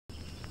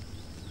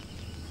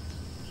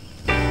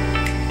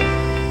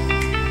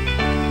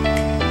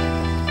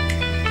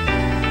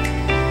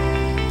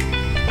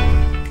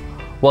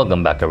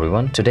Welcome back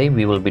everyone. Today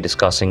we will be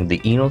discussing the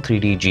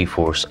Inno3D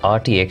Geforce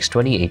Rtx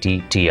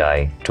 2080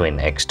 Ti Twin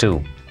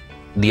X2.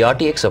 The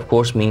RTX of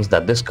course means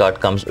that this card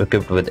comes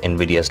equipped with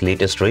NVIDIA's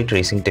latest ray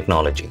tracing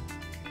technology.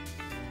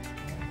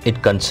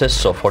 It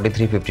consists of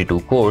 4352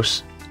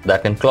 cores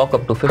that can clock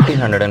up to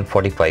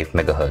 1545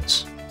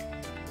 MHz.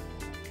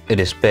 It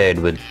is paired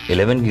with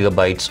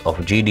 11GB of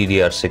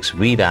GDDR6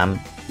 VRAM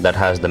that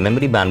has the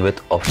memory bandwidth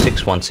of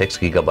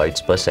 616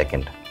 GB per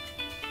second.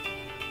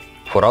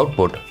 For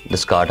output,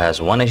 this card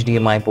has one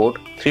HDMI port,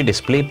 3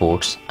 display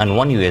ports and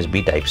one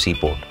USB Type-C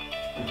port.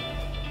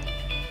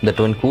 The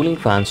twin cooling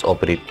fans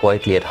operate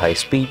quietly at high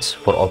speeds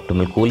for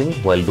optimal cooling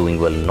while doing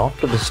well not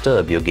to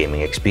disturb your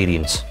gaming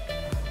experience.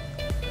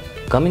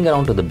 Coming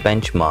around to the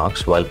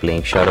benchmarks, while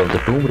playing Shadow of the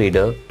Tomb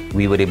Raider,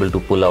 we were able to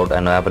pull out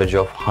an average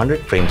of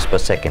 100 frames per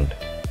second.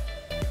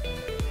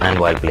 And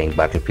while playing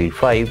Battlefield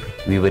 5,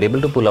 we were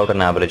able to pull out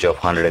an average of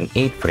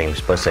 108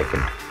 frames per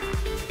second.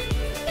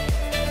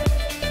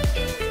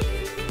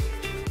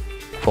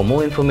 For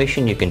more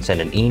information, you can send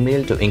an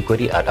email to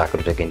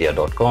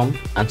inquiry@acrotechindia.com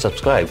and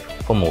subscribe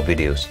for more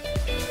videos.